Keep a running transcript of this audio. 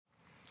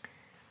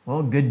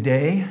Well, good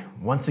day.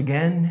 Once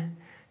again,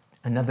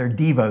 another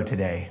Devo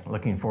today.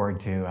 Looking forward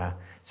to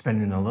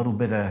spending a little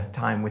bit of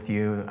time with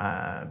you.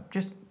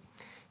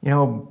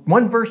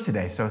 One verse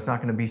today, so it's not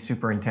going to be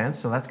super intense,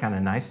 so that's kind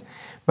of nice.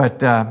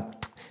 But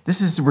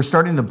we're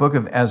starting the book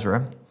of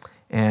Ezra,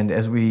 and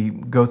as we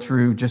go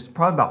through just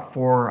probably about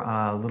four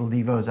little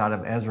Devos out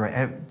of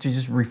Ezra, to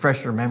just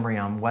refresh your memory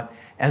on what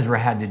Ezra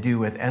had to do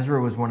with. Ezra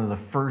was one of the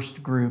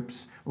first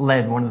groups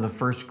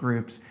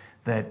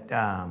that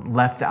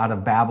left out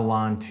of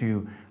Babylon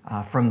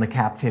from the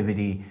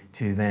captivity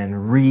to then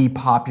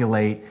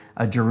repopulate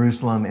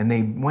Jerusalem, and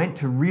they went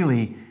to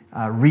really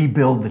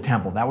rebuild the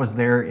temple. That was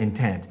their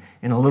intent.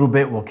 In a little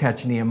bit, we'll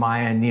catch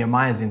Nehemiah, and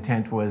Nehemiah's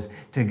intent was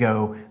to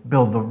go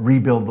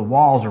rebuild the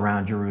walls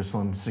around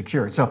Jerusalem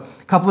secure. So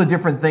a couple of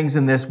different things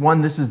in this.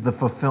 One, this is the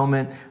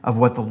fulfillment of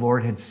what the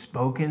Lord had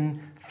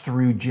spoken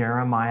through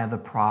Jeremiah the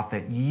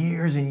prophet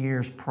years and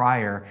years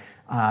prior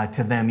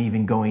to them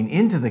even going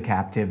into the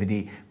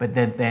captivity, but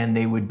then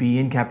they would be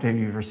in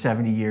captivity for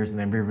 70 years and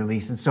then be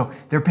released. And so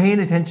they're paying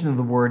attention to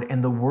the word,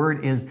 and the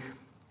word is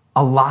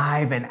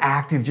alive and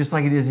active just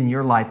like it is in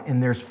your life,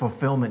 and there's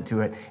fulfillment to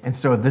it. And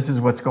so this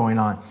is what's going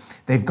on.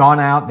 They've gone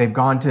out, they've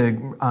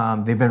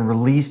been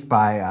released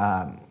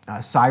by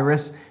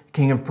Cyrus,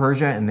 king of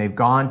Persia, and they've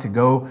gone to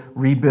go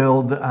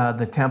rebuild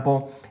the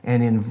temple.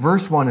 And in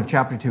verse 1 of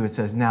chapter 2, it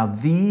says, "Now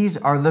these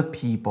are the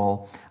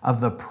people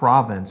of the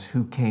province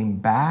who came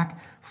back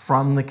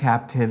from the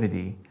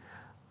captivity,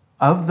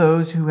 of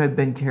those who had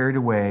been carried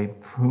away,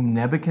 whom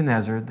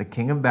Nebuchadnezzar, the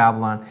king of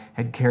Babylon,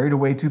 had carried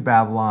away to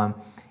Babylon,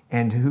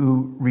 and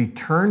who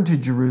returned to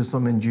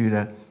Jerusalem and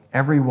Judah,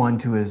 every one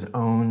to his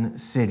own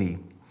city."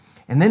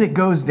 And then it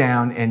goes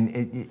down,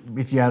 and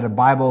if you had a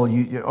Bible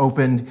you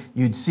opened,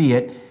 you'd see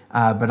it.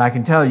 But I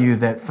can tell you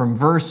that from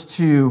verse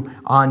 2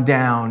 on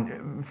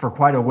down, for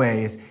quite a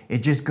ways, it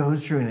just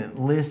goes through and it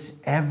lists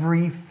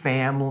every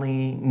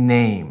family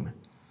name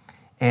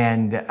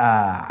and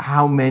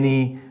how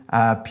many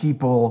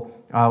people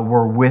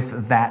were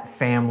with that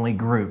family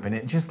group. And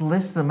it just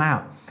lists them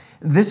out.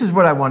 This is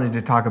what I wanted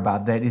to talk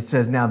about, that it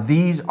says, now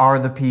these are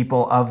the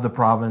people of the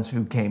province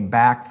who came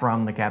back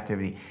from the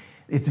captivity.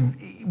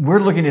 We're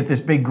looking at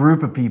this big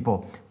group of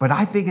people, but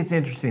I think it's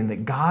interesting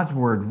that God's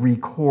word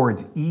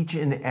records each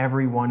and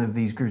every one of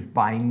these groups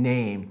by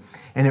name.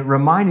 And it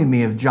reminded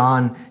me of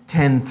John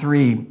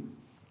 10:3,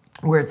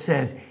 where it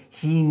says,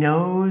 he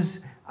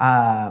knows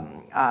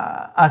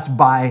us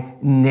by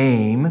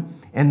name.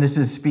 And this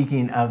is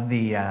speaking of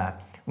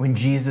when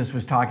Jesus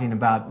was talking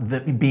about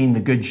being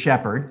the good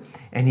shepherd,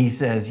 and he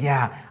says,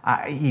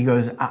 he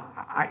goes,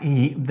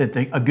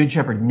 a good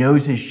shepherd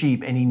knows his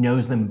sheep, and he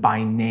knows them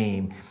by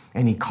name,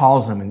 and he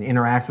calls them and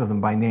interacts with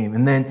them by name.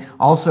 And then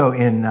also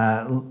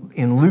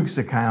in Luke's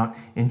account,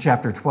 in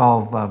chapter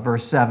 12,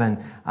 verse 7,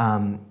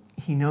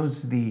 he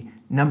knows the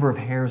number of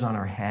hairs on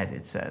our head,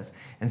 it says.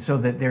 And so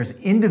that there's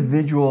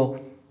individual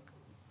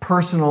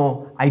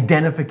personal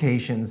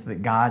identifications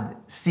that God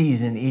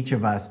sees in each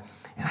of us.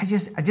 And I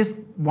just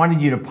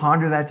wanted you to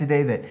ponder that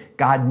today, that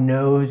God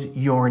knows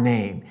your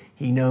name.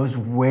 He knows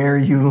where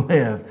you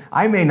live.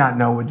 I may not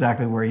know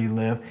exactly where you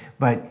live,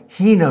 but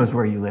he knows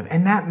where you live.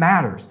 And that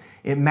matters.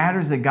 It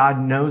matters that God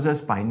knows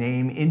us by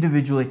name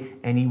individually,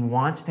 and he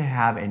wants to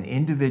have an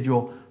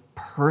individual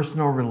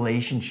personal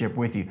relationship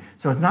with you.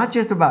 So it's not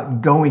just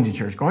about going to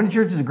church. Going to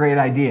church is a great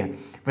idea,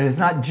 but it's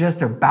not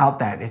just about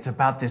that. It's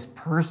about this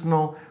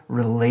personal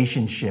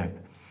relationship.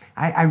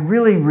 I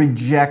really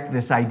reject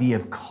this idea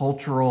of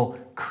cultural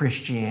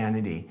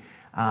Christianity,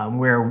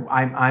 where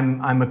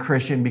I'm a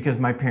Christian because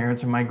my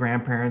parents and my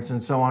grandparents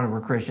and so on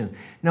were Christians.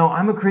 No,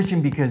 I'm a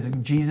Christian because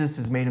Jesus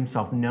has made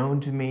himself known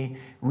to me,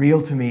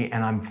 real to me,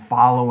 and I'm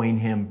following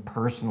him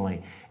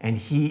personally. And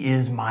he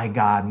is my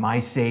God, my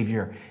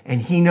Savior, and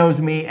he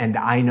knows me and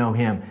I know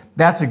him.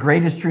 That's the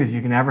greatest truth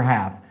you can ever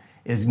have,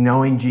 is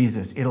knowing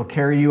Jesus. It'll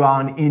carry you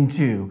on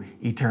into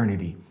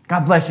eternity.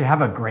 God bless you.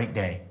 Have a great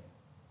day.